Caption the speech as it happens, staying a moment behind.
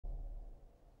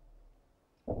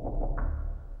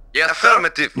Yes,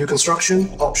 affirmative. New construction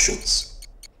options.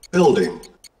 Building.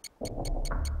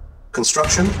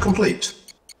 Construction complete.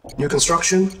 New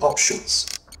construction options.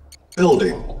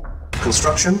 Building.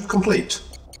 Construction complete.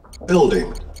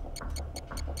 Building.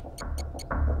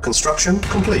 Construction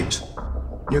complete.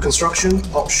 New construction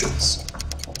options.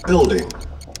 Building.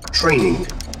 Training.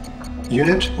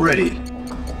 Unit ready.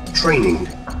 Training.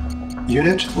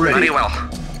 Unit ready. Very well.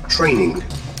 Training.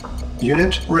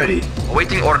 Unit ready.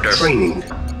 Awaiting orders. Training.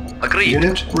 Agreed.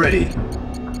 Unit ready.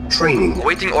 Training.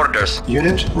 Awaiting orders.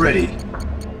 Unit ready.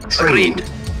 Training. Agreed.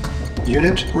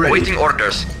 Unit ready. Awaiting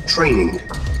orders. Training.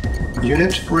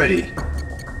 Unit ready.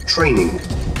 Training.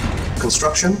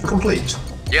 Construction complete.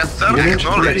 Yes, sir. Unit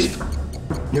Acknowledged.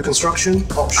 ready. New construction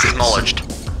options. Acknowledged.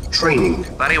 Training.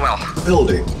 Very well.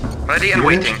 Building. Ready and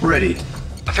Unit waiting. ready.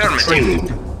 Affirmative.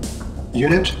 Training.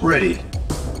 Unit ready.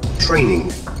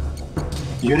 Training.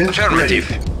 Unit Affirmative.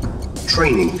 ready.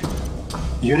 Training.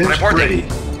 Unit Reporting.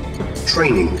 ready.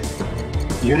 Training.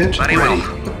 Unit Very ready.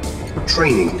 well.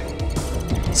 Training.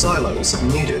 Silos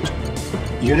needed.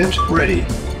 Unit ready.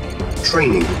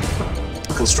 Training.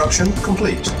 Construction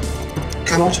complete.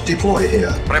 Cannot deploy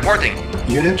here. Reporting.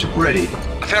 Unit ready.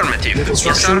 Affirmative. New Yes,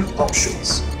 construction sir.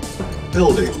 options.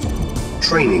 Building.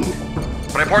 Training.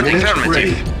 Reporting Unit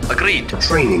affirmative. ready. Agreed.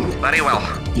 Training. Very well.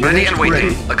 Unit Ready and waiting.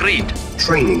 ready. Agreed.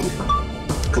 Training.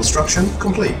 Construction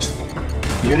complete.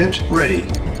 Unit ready.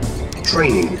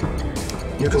 Training.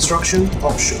 New construction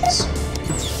options.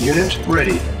 Unit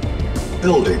ready.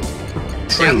 Building.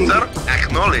 Training. Yes, sir.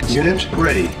 Acknowledged. Unit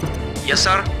ready. Yes,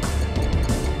 sir.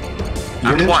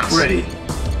 Unit once. ready.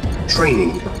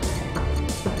 Training.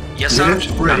 Yes, sir. Unit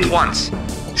ready. At once.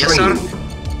 Yes, Training. sir.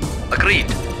 Agreed.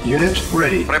 Unit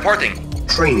ready. Reporting.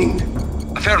 Training.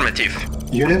 Affirmative.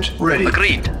 Unit ready.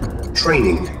 Agreed.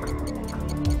 Training.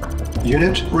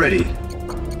 Unit ready.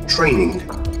 Training.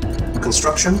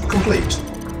 Construction complete.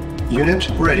 Unit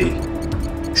ready.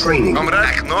 Training. Comrade.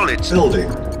 Acknowledged. Building.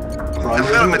 Primary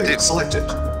building Affirmative. selected.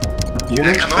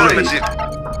 Unit Affirmative.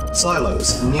 ready.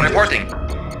 Silos needed. Reporting.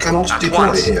 Cannot At deploy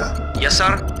once. here. Yes,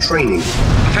 sir. Training.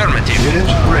 Affirmative. Unit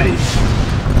ready.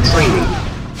 Training.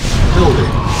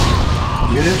 Building.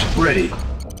 Unit ready.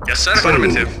 Yes, sir.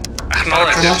 Training. Affirmative.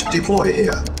 Acknowledged. Cannot deploy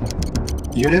here.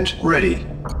 Unit ready.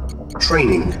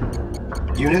 Training.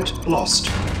 Unit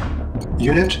lost.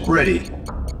 Unit ready.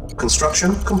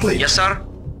 Construction complete. Yes, sir.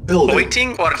 Building.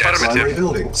 Awaiting orders. Primary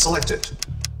building selected.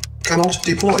 Cannot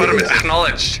deploy Affirmative. here.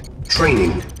 Acknowledged.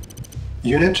 Training.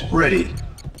 Unit ready.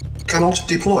 Cannot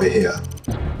deploy here.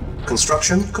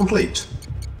 Construction complete.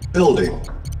 Building.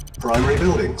 Primary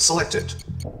building selected.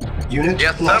 Unit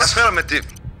Yes, sir. lost. Affirmative.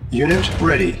 Unit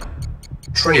ready.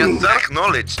 Training. Yes, sir.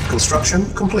 Acknowledged. Construction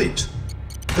complete.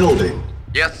 Building.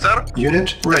 Yes, sir.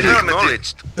 Unit ready.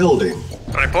 Acknowledged. Building.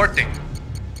 Reporting.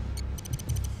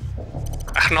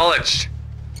 Acknowledged.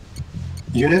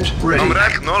 Unit ready.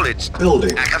 Comrade. Acknowledged.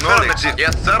 Building. Affirmative.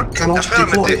 Yes, sir. Cannot deploy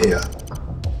Affirmative. here.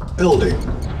 Building.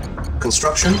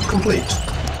 Construction complete.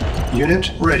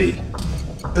 Unit ready.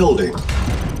 Building.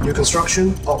 New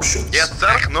construction options. Yes, sir.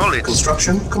 Acknowledged.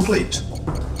 Construction complete.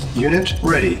 Unit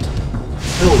ready.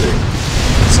 Building.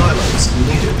 Silos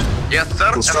needed. Yes,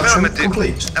 sir. Construction Affirmative.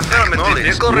 complete. Affirmative.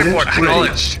 Vehicle Unit report. ready.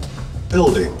 Acknowledged.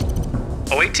 Building.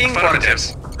 Awaiting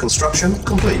orders. Construction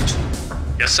complete.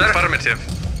 Yes, sir. Affirmative.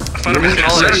 Unit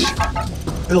Acknowledged.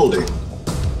 ready. Building.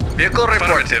 Vehicle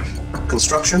report.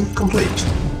 Construction complete.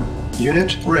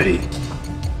 Unit ready.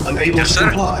 Unable Yes, to sir.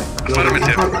 comply. Building in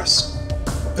Affirmative. progress.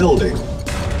 Building.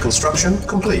 Construction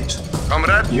complete.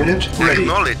 Comrade. Unit ready.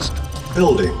 Acknowledged.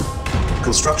 Building.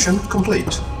 Construction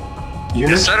complete.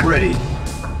 Unit Yes, sir. ready.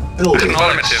 Building.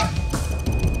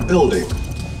 Affirmative. Building.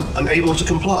 Unable to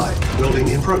comply. Building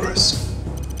in progress.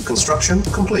 Construction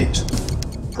complete.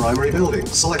 Primary building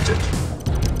selected.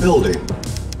 Building.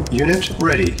 Unit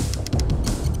ready.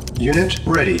 Unit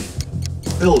ready.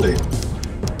 Building.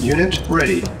 Unit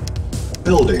ready.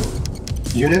 Building.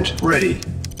 Unit ready.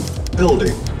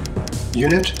 Building.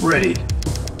 Unit ready.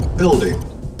 Building.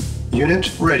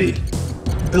 Unit ready.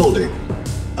 Building.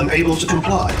 Unable to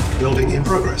comply. Building in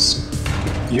progress.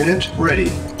 Unit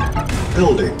ready.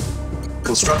 Building.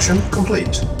 Construction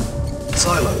complete.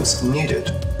 Silos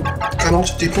needed.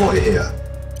 Cannot deploy here.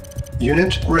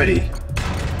 Unit ready.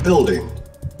 Building.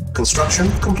 Construction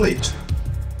complete.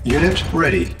 Unit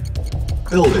ready.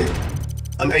 Building.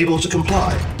 Unable to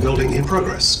comply. Building in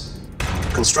progress.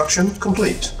 Construction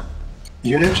complete.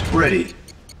 Unit ready.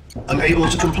 Unable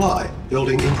to comply.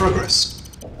 Building in progress.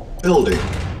 Building.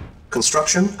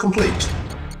 Construction complete.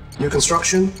 New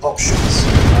construction options.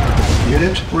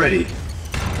 Unit ready.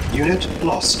 Unit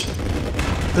lost.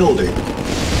 Building.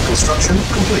 Construction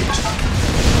complete.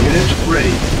 Unit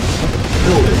ready.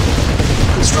 Building.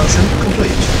 Construction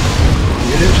complete.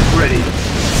 Unit ready.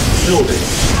 Building.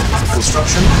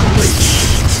 Construction complete.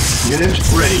 Unit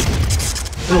ready.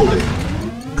 Building.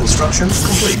 Construction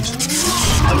complete.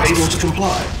 Unable to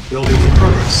comply. Building in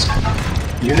progress.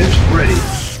 Unit ready.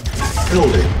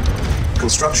 Building.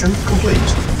 Construction complete.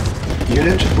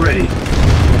 Unit ready.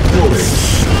 Building.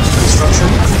 Construction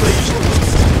complete.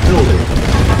 Building.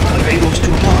 Unable to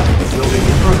comply. Building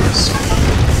in progress.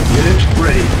 Unit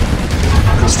ready.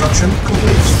 Construction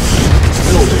complete.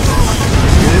 Building.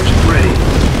 Unit ready.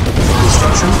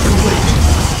 Construction complete.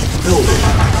 Building.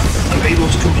 Unable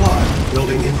to comply.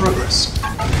 Building in progress.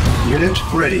 Unit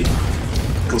ready.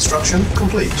 Construction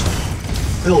complete.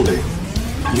 Building.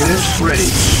 Unit ready.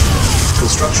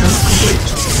 Construction complete.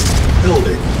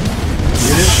 Building.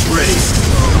 Unit ready.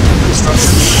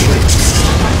 Construction complete.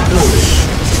 Building.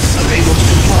 Unable to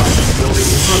comply. Building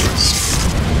in progress.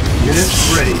 Unit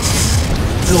ready.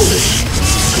 Building.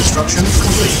 Construction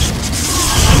complete.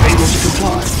 Unable to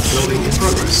comply. Building in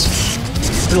progress.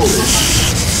 Building.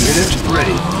 Unit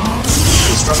ready.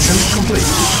 Construction complete.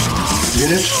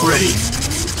 Unit ready.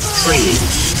 Training.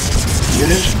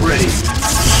 Unit ready.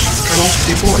 Cannot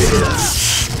deploy here.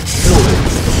 Building.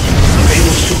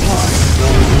 Unable to comply.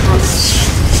 Building in progress.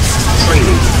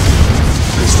 Training.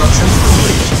 Construction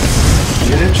complete.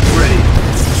 Unit ready.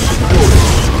 Building.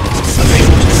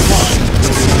 Unable to comply.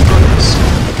 Building in progress.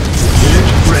 Unit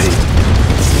ready.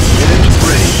 Unit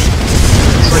ready.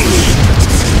 Training.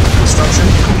 Construction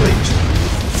complete.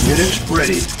 Unit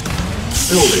ready.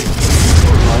 Building.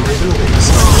 Primary building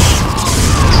selected.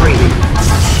 Training.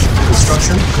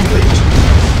 Construction complete.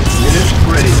 Unit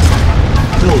ready.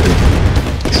 Building.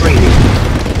 Training.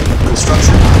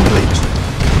 Construction complete.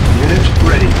 Unit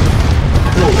ready.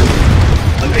 Building.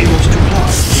 Unable to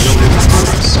comply. Building in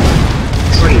progress.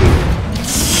 Training.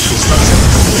 Construction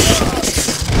complete.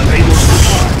 Unable to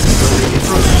comply. Building in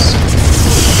progress.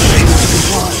 Unable to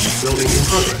comply. Building in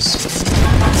progress.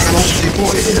 Cannot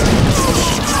deploy here.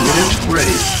 Unit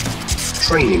ready.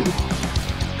 Training.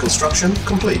 Construction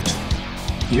complete.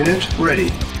 Unit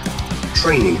ready.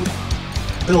 Training.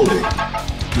 Building.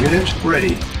 Unit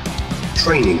ready.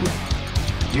 Training.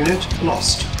 Unit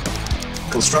lost.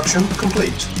 Construction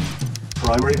complete.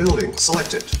 Primary building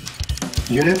selected.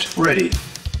 Unit ready.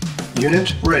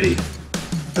 Unit ready.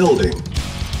 Building.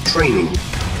 Training.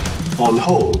 On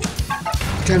hold.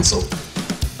 Cancel.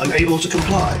 Unable to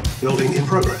comply. Building in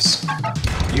progress.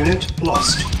 Unit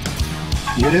lost.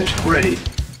 Unit ready.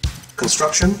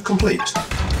 Construction complete.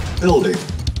 Building.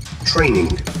 Training.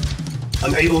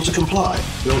 Unable to comply.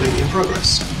 Building in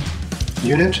progress.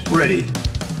 Unit ready.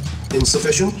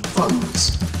 Insufficient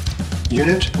funds.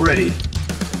 Unit ready.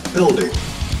 Building.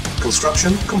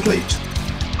 Construction complete.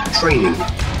 Training.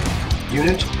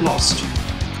 Unit lost.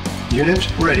 Unit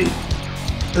ready.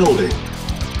 Building.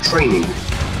 Training.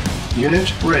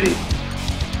 Unit ready.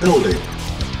 Building.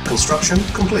 Construction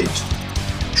complete.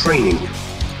 Training.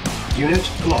 Unit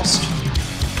lost.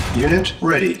 Unit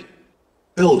ready.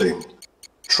 Building.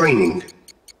 Training.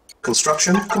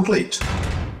 Construction complete.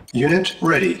 Unit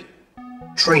ready.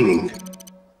 Training.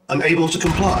 Unable to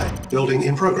comply. Building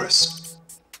in progress.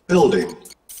 Building.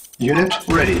 Unit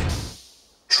ready.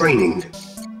 Training.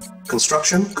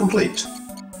 Construction complete.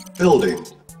 Building.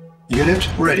 Unit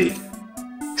ready.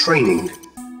 Training.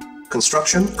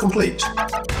 Construction complete.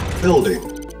 Building.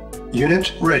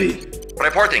 Unit ready.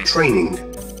 Reporting. Training.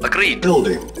 Agreed.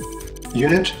 Building.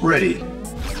 Unit ready.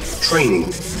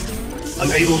 Training.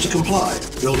 Unable to comply.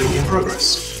 Building in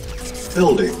progress.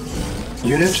 Building.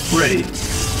 Unit ready.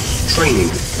 Training.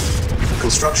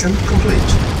 Construction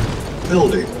complete.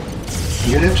 Building.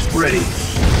 Unit ready.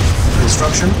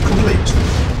 Construction complete.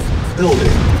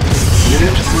 Building.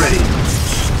 Unit ready.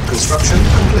 Construction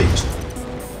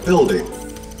complete. Building.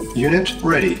 Unit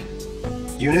ready.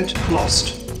 Unit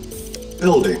lost.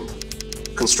 Building.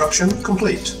 Construction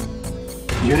complete.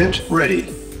 Unit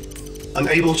ready.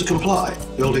 Unable to comply.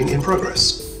 Building in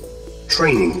progress.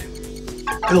 Training.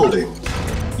 Building.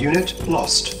 Unit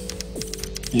lost.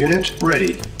 Unit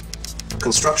ready.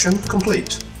 Construction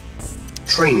complete.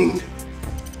 Training.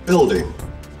 Building.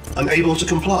 Unable to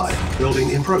comply. Building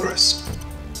in progress.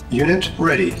 Unit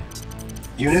ready.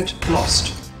 Unit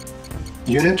lost.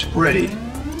 Unit ready.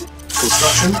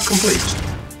 Construction complete.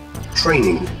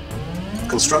 Training.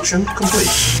 Construction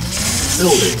complete.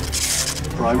 Building.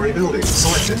 Primary building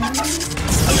selected.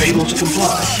 Unable to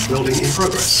comply. Building in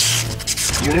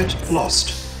progress. Unit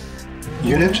lost.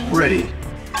 Unit ready.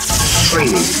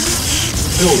 Training.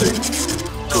 Building.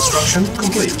 Construction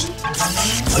complete.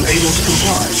 Unable to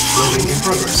comply. Building in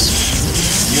progress.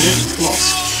 Unit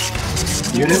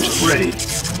lost. Unit ready.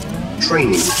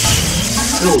 Training.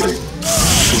 Building.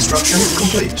 Construction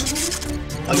complete.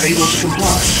 Unable to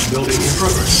comply. Building in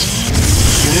progress.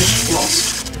 Unit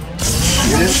lost.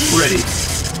 Unit ready.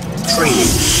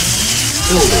 Training.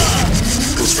 Building.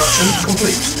 Construction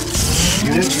complete.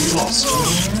 Unit lost.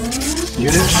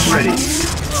 Unit ready.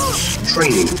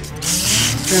 Training.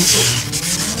 Cancel.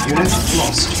 Unit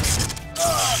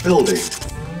lost. Building.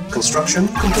 Construction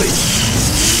complete.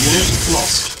 Unit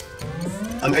lost.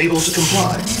 Unable to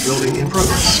comply. Building in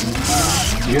progress.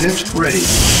 Unit ready.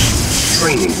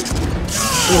 Training.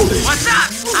 Building. What's up?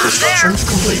 I'm Construction there.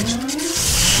 complete.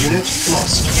 Unit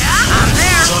lost. Yeah, I'm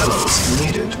there. Silos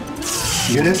needed.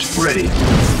 Unit ready.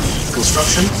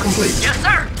 Construction complete. Yes,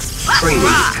 sir. Let's Training.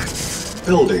 rock.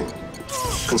 Building.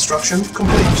 Construction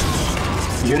complete.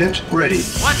 Unit ready.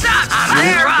 What's up? I'm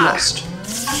Unit there. Rock. lost.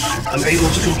 Unable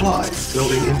to comply.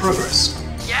 Building in progress.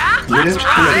 Yeah, let's Unit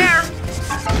rock ready. there.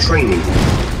 Training.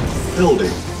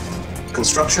 Building.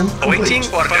 Construction Awaiting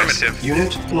complete. orders. Affirmative.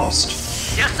 Unit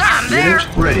lost. Yes, sir. I'm there.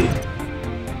 Unit ready.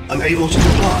 Unable to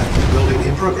comply. Building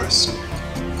in progress.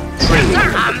 Training.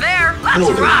 Sir, I'm there. Let's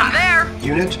Building. rock. I'm there.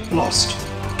 Unit lost.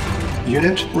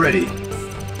 Unit ready.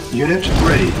 Unit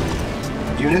ready.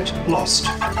 Unit lost.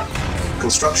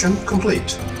 Construction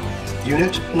complete.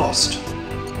 Unit lost.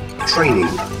 Training.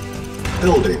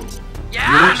 Building. Yeah,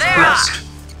 I'm Unit there. lost.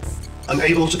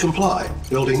 Unable to comply.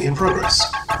 Building in progress.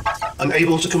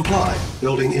 Unable to comply.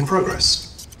 Building in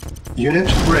progress. Unit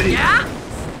ready. Yeah?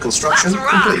 Construction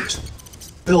Let's rock. complete.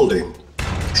 Building.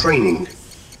 Training.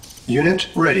 Unit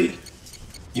ready.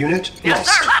 Unit Yes,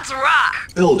 lost. sir. Let's rock.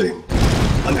 Building.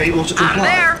 Unable to comply.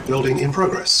 there. Building in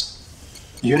progress.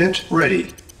 Unit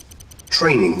ready.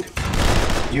 Training.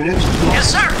 Unit lost.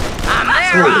 Yes, sir. I'm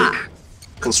there. Building. Rock.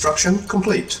 Construction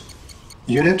complete.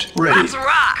 Unit ready. Let's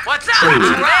rock. What's up? Training.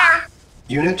 I'm there.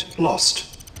 Unit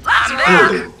lost. Let's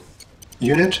rock. Building.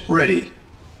 Unit ready.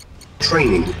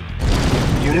 Training.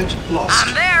 Unit lost.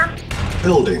 I'm there.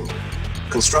 Building.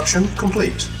 Construction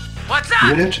complete. What's up?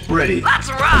 Unit ready. Let's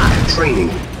rock. Training.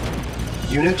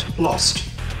 Unit lost.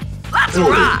 Let's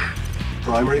Building. rock.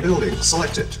 Primary building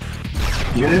selected.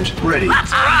 Unit ready.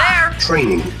 Let's rock. I'm there.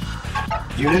 Training.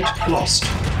 Unit lost.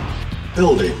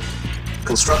 Building.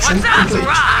 Construction What's up? Let's complete.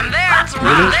 rock. I'm there. Let's rock.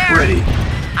 Unit I'm there. ready.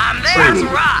 I'm there. Training.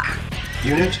 Let's rock.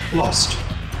 Unit lost.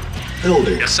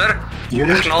 Building. Yes, sir.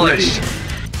 Unit Acknowledged. ready.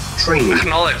 Training.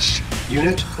 Acknowledged.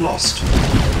 Unit lost.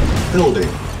 Building.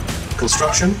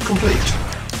 Construction complete.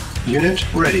 Unit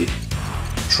ready.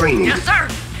 Training. Yes, sir.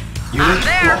 Unit I'm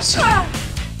there. lost.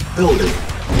 Building.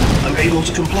 Unable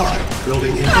to comply.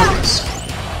 Building in progress.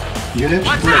 Unit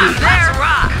What's ready. up? Let's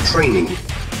rock. Training.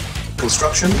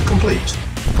 Construction complete.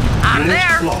 I'm Unit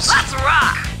there. lost. Let's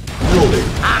rock. Building.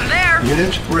 I'm there.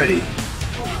 Unit ready.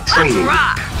 Let's Training.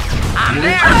 rock. I'm Unit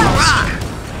there. Let's lost.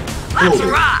 rock. Let's Building.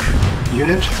 rock.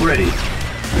 Unit ready.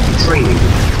 Training.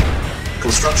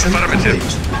 Construction Affirmative.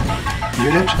 complete.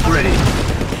 Unit ready.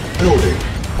 Building.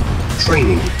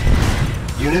 Training.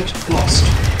 Unit lost.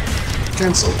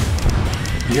 Cancel.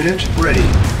 Unit ready.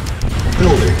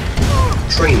 Building.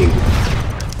 Training.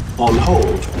 On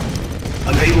hold.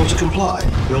 Unable to comply.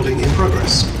 Building in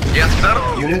progress. Yes, sir.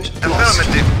 Unit lost.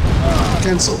 Affirmative.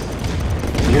 Cancel.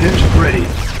 Unit ready.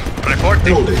 Reporting.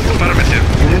 Building. Affirmative.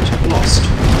 Unit lost.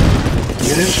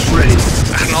 Unit ready.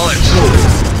 Acknowledged. Building.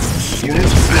 Unit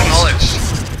lost.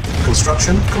 Acknowledged.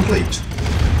 Construction complete.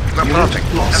 Reporting.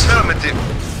 Unit lost. Affirmative.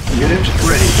 Unit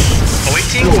ready.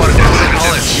 Awaiting Building. orders.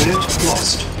 Acknowledged. Unit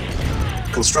lost.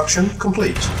 Construction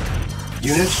complete.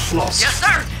 Unit lost. Yes,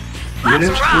 sir. Unit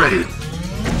Let's rock. ready.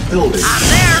 Building. I'm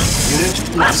there.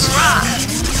 Unit Let's lost. rock.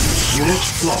 Unit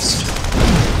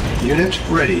lost. Unit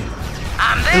ready.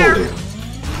 I'm there. Building.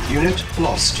 Unit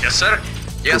lost. Yes, sir.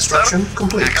 Yes, Construction sir.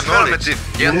 complete. Affirmative.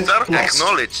 Yes, Unit sir. lost.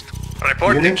 Acknowledged.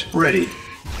 Reporting. Unit ready.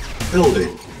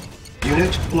 Building.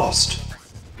 Unit lost.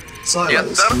 Silos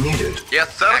Yes, sir. needed.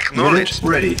 Yes, sir. Unit Acknowledged.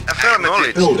 ready.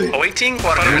 Affirmative. Building. Awaiting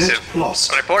Unit affirmative.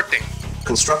 lost. Reporting.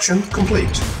 Construction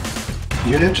complete.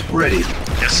 Unit ready.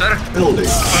 Yes, sir. Building.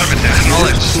 Affirmative. Unit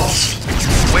Acknowledged.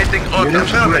 lost. Waiting order.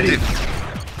 Unit ready.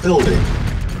 Affirmative. Building.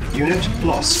 Unit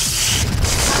lost.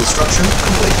 Construction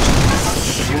complete.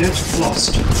 Unit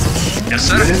lost. Yes,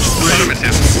 sir. Unit ready.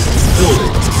 Affirmative.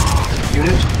 Building.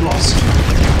 Unit lost.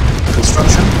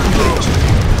 Construction complete.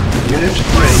 Unit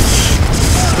ready.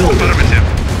 Building. Affirmative.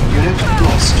 Unit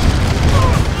lost.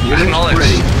 Unit Acknowledged.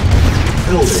 ready.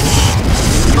 Building.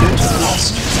 Unit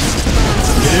lost.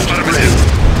 Unit Affirmative. ready.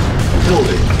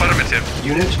 Building. Affirmative.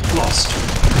 Unit lost.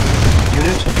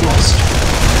 Unit lost.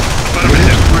 Unit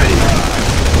Affirmative. ready.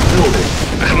 Building.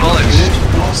 Acknowledged. Unit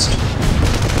lost.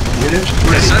 Unit Yes,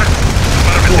 ready. sir.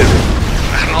 Affirmative. Building.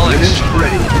 Acknowledged. Unit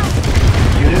ready.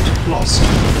 Unit lost.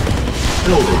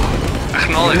 Building.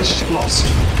 Acknowledged. Unit lost.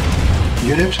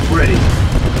 Unit ready.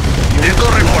 Unit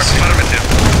Vehicle report. lost. Affirmative.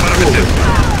 Building. Affirmative.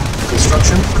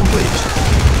 Construction complete.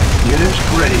 Unit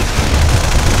ready.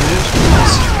 Unit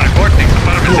lost. Reporting.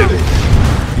 Affirmative. Building.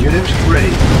 Unit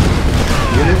ready.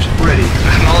 Unit ready.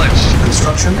 Acknowledged.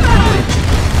 Construction complete.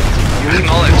 Unit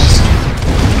Acknowledged. lost.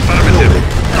 Affirmative. Building.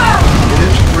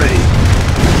 Unit ready.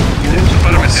 Unit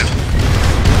Affirmative.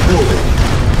 lost. Building.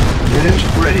 Unit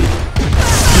ready.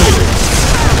 Building.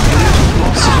 Unit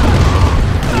lost.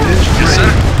 Unit Yes, ready. sir.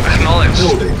 Acknowledged.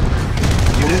 Building.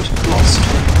 Unit lost.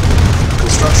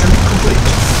 Construction complete.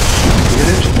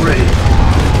 Unit ready.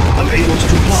 Unable to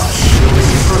comply. Building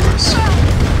in progress.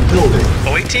 Building.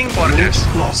 Awaiting Unit orders.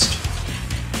 lost.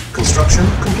 Construction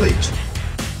complete.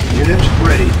 Unit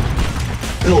ready.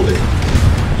 Building.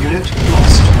 Unit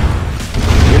lost.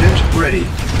 Unit ready.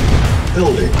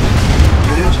 Building.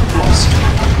 Unit lost.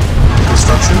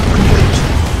 Construction complete.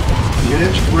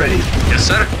 Unit ready. Yes,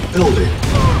 sir. Building.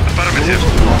 Affirmative.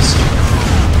 Unit lost.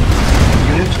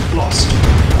 Unit lost.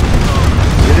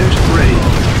 Unit ready.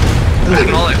 Building.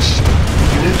 Acknowledged.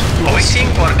 Unit lost. Awaiting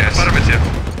orders. Affirmative.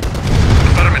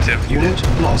 Affirmative. Unit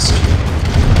lost.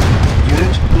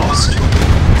 Unit lost.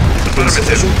 Affirmative.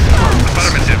 Insufficient funds.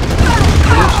 Affirmative.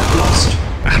 Unit lost.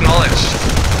 Acknowledged.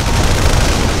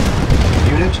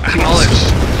 Unit Acknowledged.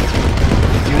 lost.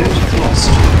 Unit lost.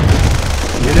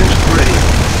 Unit ready.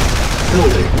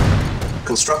 Building.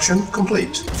 Construction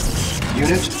complete.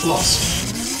 Unit lost.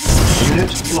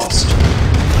 Unit lost.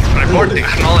 Reporting.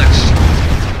 Acknowledged.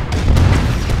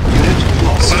 Unit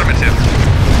lost. Affirmative.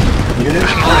 Unit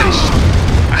Acknowledged.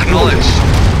 ready. Acknowledged.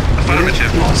 Unit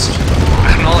Affirmative. lost.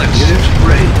 Acknowledged. Unit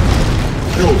ready.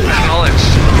 Building. Acknowledged.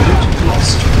 Unit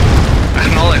lost.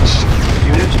 Acknowledged.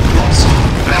 Unit lost.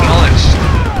 Acknowledged.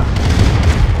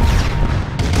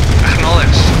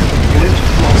 Acknowledged. Unit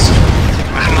lost.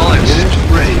 Acknowledged. Unit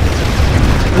ready.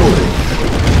 Building.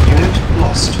 Unit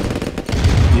lost.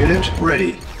 Unit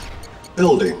ready.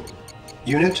 Building.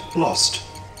 Unit lost.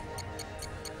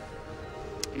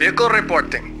 Vehicle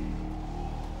reporting.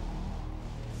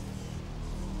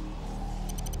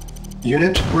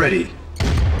 Unit ready.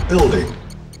 Building.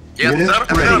 Yes, Unit sir.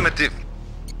 ready. Affirmative.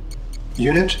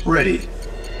 Unit ready.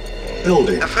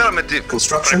 Building. Affirmative.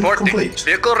 Construction Reporting. complete.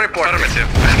 Vehicle report. Affirmative.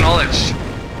 Acknowledged.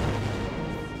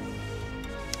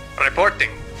 Reporting.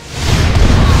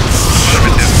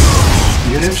 Affirmative.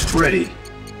 Unit ready.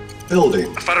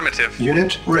 Building. Affirmative.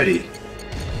 Unit ready.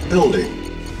 Building.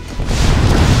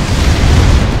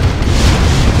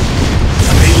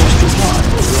 Unable to comply.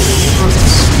 Building in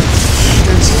progress.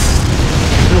 Cancel.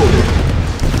 Building.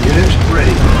 Unit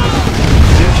ready.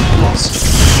 Unit lost.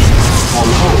 On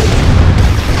hold.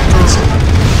 Cancel.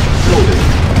 Building.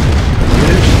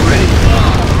 Unit ready.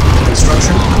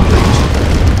 Construction complete.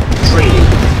 Training.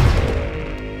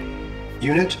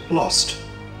 Unit lost.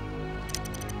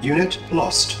 Unit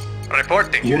lost.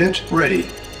 Reporting. Unit ready.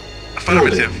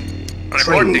 Affirmative.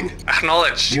 Reporting. Training.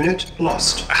 Acknowledged. Unit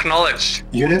lost. Acknowledged.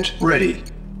 Unit ready.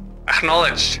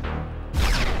 Acknowledged.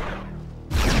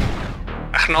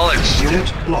 Acknowledged.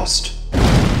 Unit lost.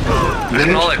 Unit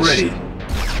Acknowledged. ready.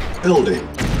 Building.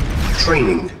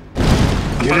 Training.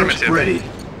 Unit Affirmative. ready.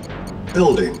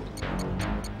 Building.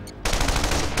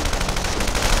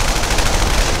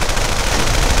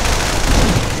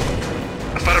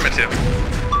 Affirmative.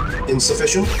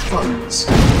 Insufficient funds.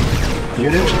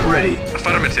 Unit ready.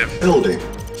 Affirmative. Building.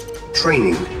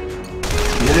 Training.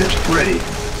 Unit ready.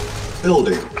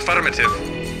 Building. Affirmative.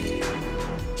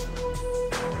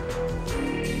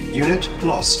 Unit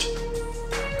lost.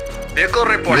 Vehicle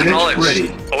report. Unit Acknowledged. ready.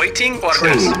 Awaiting orders.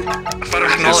 Training.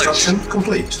 Affirmative. Acknowledged. Construction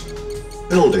complete.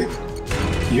 Building.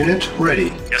 Unit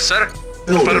ready. Yes, sir.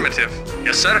 Building. Affirmative.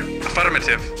 Yes, sir.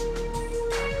 Affirmative.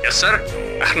 Yes, sir.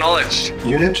 Acknowledged.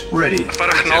 Unit ready.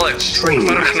 Affirmative. Acknowledged. Training.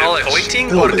 Affirmative. Acknowledged. Awaiting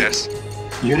Building. orders.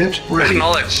 Unit ready.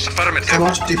 Acknowledged. Affirmative.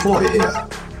 Cannot deploy here.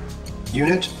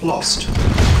 Unit lost.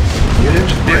 Unit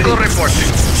Vehicle ready. reporting.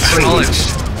 Acknowledged.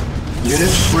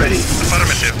 Unit ready.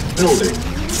 Affirmative. Building.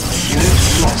 Unit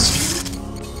lost.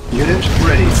 Unit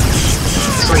ready.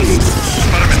 Training.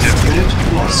 Affirmative. Unit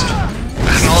lost.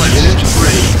 Acknowledged. Unit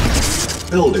ready.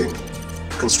 Building.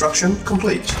 Construction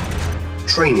complete.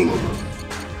 Training.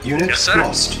 Unit Yes, sir.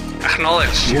 lost.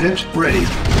 Acknowledged. Unit ready.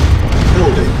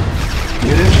 Building.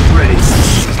 Unit ready.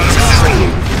 Affirmative.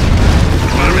 Training.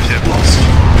 Affirmative. Lost.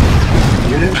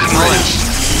 Unit ready. Acknowledged.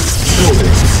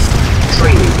 Building.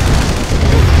 Training.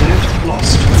 Unit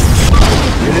lost.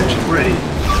 Unit ready.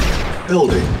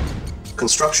 Building.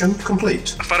 Construction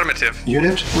complete. Affirmative.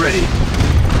 Unit ready.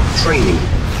 Training.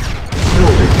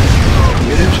 Building.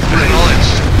 Unit ready.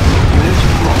 Acknowledged. Unit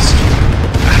lost.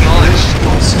 Acknowledged. Unit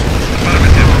lost. Affirmative.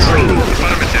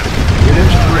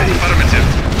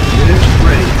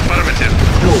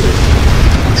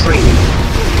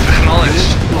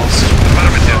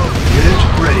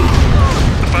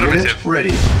 Affirmative. Unit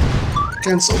ready.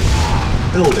 Cancel.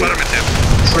 Building. Affirmative.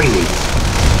 Training.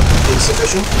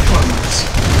 Insufficient funds.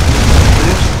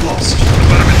 Unit lost.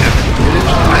 Affirmative. Unit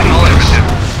ready. Acknowledged.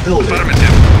 Building.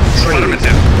 Affirmative. Training.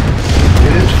 Affirmative.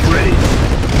 Unit ready.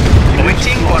 Unit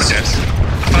Awaiting lost. orders.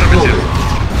 Affirmative. Building.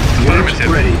 Unit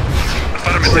Affirmative. ready.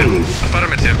 Affirmative. Training.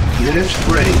 Affirmative. Unit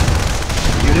ready.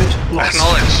 Unit lost.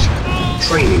 Acknowledged.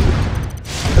 Training.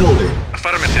 Building.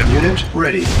 Affirmative. Unit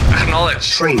ready.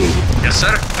 Acknowledged. Training. Yes,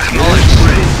 sir. Unit Acknowledged.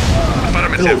 ready.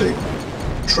 Affirmative.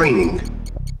 Building. Training.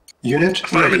 Unit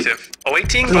ready. Affirmative.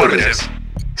 Awaiting Building. orders.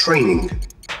 Training.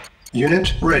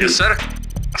 Unit ready. Yes, sir.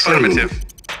 Affirmative.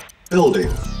 Building.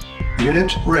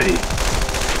 Unit ready.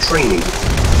 Training.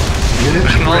 Unit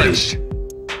Acknowledged.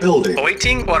 ready. Building.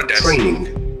 Awaiting orders. Training.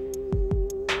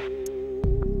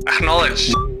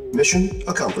 Acknowledged. Mission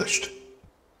accomplished.